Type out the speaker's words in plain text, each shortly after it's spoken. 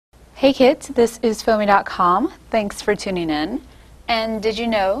Hey kids, this is Foamy.com. Thanks for tuning in. And did you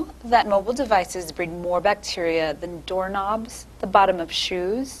know that mobile devices breed more bacteria than doorknobs, the bottom of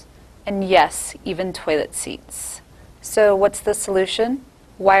shoes, and yes, even toilet seats? So what's the solution?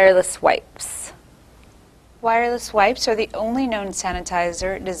 Wireless wipes. Wireless wipes are the only known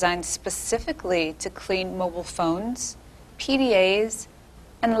sanitizer designed specifically to clean mobile phones, PDAs,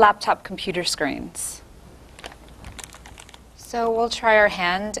 and laptop computer screens. So we'll try our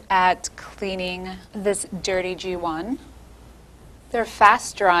hand at cleaning this dirty G1. They're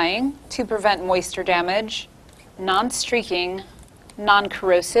fast drying to prevent moisture damage, non-streaking,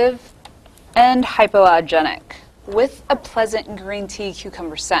 non-corrosive, and hypoallergenic, with a pleasant green tea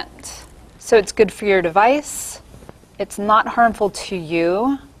cucumber scent. So it's good for your device, it's not harmful to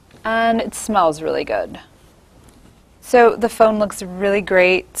you, and it smells really good. So the phone looks really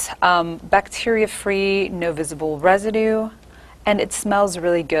great, bacteria-free, no visible residue, and it smells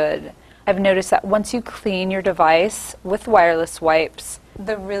really good. I've noticed that once you clean your device with wireless wipes,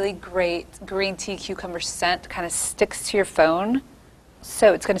 the really great green tea cucumber scent kind of sticks to your phone,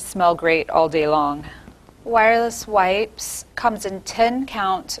 so it's going to smell great all day long. Wireless wipes comes in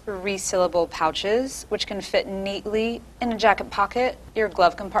 10-count resealable pouches, which can fit neatly in a jacket pocket, your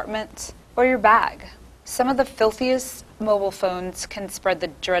glove compartment, or your bag. Some of the filthiest mobile phones can spread the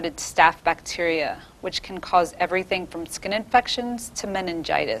dreaded staph bacteria, which can cause everything from skin infections to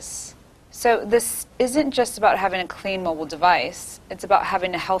meningitis. So this isn't just about having a clean mobile device, it's about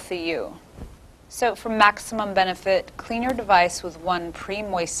having a healthy you. So for maximum benefit, clean your device with one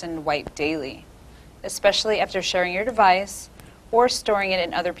pre-moistened wipe daily, especially after sharing your device or storing it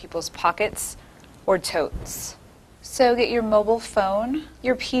in other people's pockets or totes. So get your mobile phone,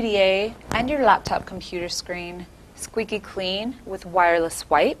 your PDA, and your laptop computer screen squeaky clean with wireless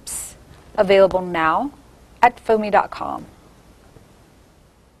wipes, available now at Foamy.com.